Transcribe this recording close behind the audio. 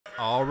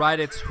All right,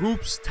 it's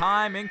hoops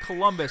time in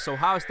Columbus.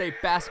 Ohio State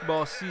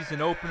basketball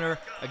season opener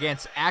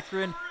against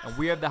Akron, and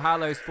we have the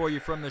highlights for you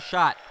from the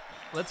shot.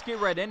 Let's get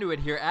right into it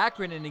here.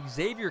 Akron and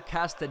Xavier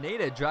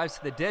Castaneda drives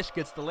to the dish,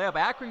 gets the layup.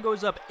 Akron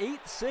goes up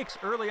 8-6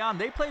 early on.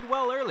 They played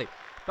well early.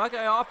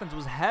 Buckeye offense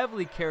was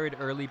heavily carried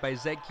early by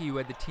Zedke, who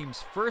had the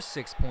team's first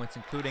 6 points,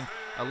 including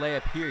a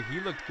layup here.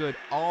 He looked good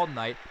all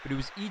night, but it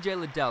was E.J.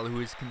 Liddell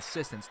who is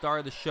consistent, star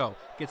of the show.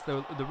 Gets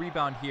the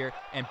rebound here,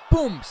 and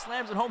boom,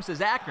 slams it home, says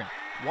Akron.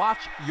 Watch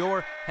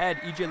your head.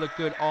 E.J. looked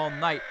good all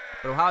night,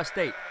 but Ohio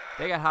State,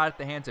 they got hot at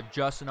the hands of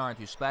Justin Arndt,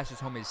 who splashes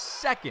home his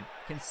second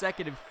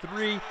consecutive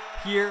 3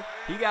 here.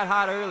 He got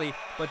hot early,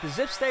 but the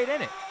Zips stayed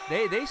in it.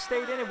 They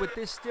stayed in it with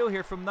this steal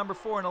here from number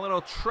 4 and a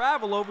little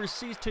travel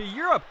overseas to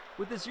Europe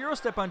with this Euro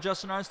step on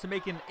Justin Arndt to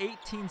make an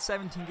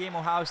 18-17 game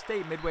Ohio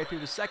State midway through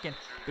the second.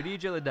 But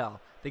E.J. Liddell,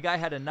 the guy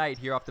had a night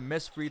here off the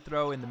missed free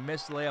throw and the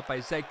missed layup by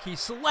Zedke.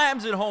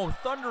 Slams it home.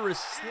 Thunderous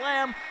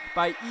slam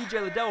by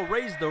E.J. Liddell.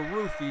 Raised the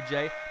roof,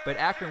 E.J. But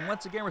Akron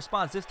once again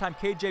responds. This time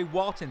K.J.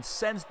 Walton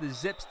sends the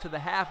Zips to the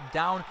half,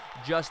 down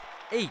just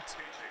 8.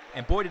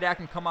 And boy, did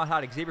Akron come out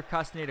hot. Xavier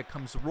Castaneda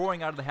comes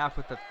roaring out of the half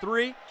with a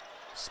 3.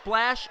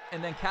 Splash,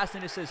 and then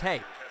Castaneda says,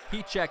 hey,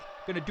 heat check,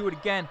 gonna do it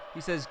again.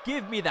 He says,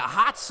 give me the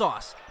hot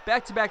sauce.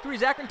 Back-to-back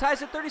threes. Akron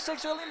ties at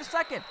 36 early in the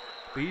second.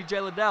 But E.J.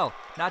 Liddell,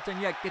 not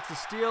done yet, gets the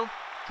steal,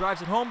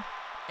 drives it home,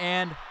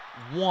 and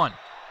 1.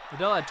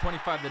 Liddell had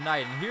 25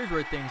 tonight, and here's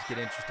where things get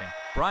interesting.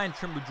 Brian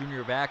Trimble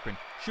Jr. of Akron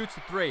shoots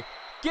the 3,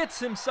 gets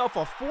himself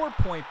a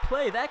 4-point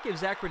play. That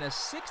gives Akron a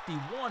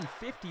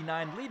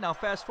 61-59 lead. Now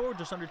fast forward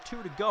just under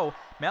 2 to go.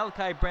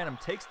 Malachi Branham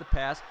takes the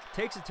pass,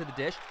 takes it to the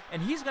dish,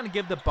 and he's going to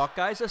give the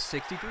Buckeyes a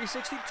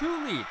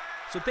 63-62 lead.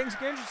 So things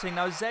get interesting.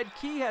 Now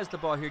Zedke has the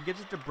ball here,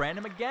 gives it to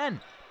Branham again.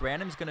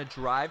 Branham's going to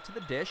drive to the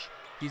dish.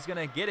 He's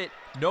going to get it.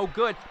 No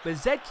good. But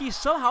Zedke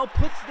somehow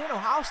puts it in.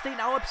 Ohio State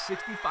now up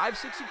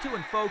 65-62.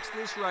 And folks,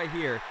 this right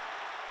here,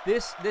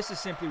 this is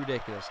simply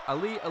ridiculous.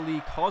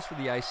 Ali calls for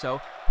the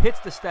ISO, hits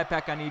the step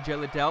back on E.J.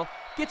 Liddell,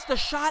 gets the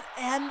shot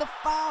and the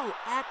foul.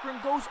 Akron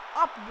goes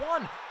up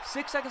 1.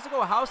 6 seconds to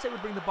go. Ohio State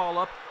would bring the ball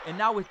up, and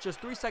now with just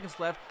 3 seconds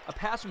left, a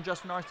pass from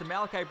Justin Arndt to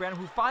Malachi Branham,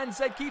 who finds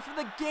Zedke for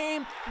the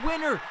game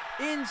winner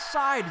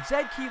inside.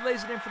 Zedke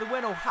lays it in for the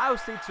win. Ohio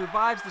State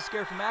survives the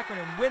scare from Akron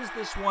and wins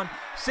this one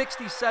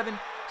 67-66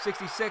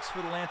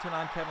 for the Lantern.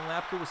 I'm Kevin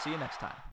Lapka. We'll see you next time.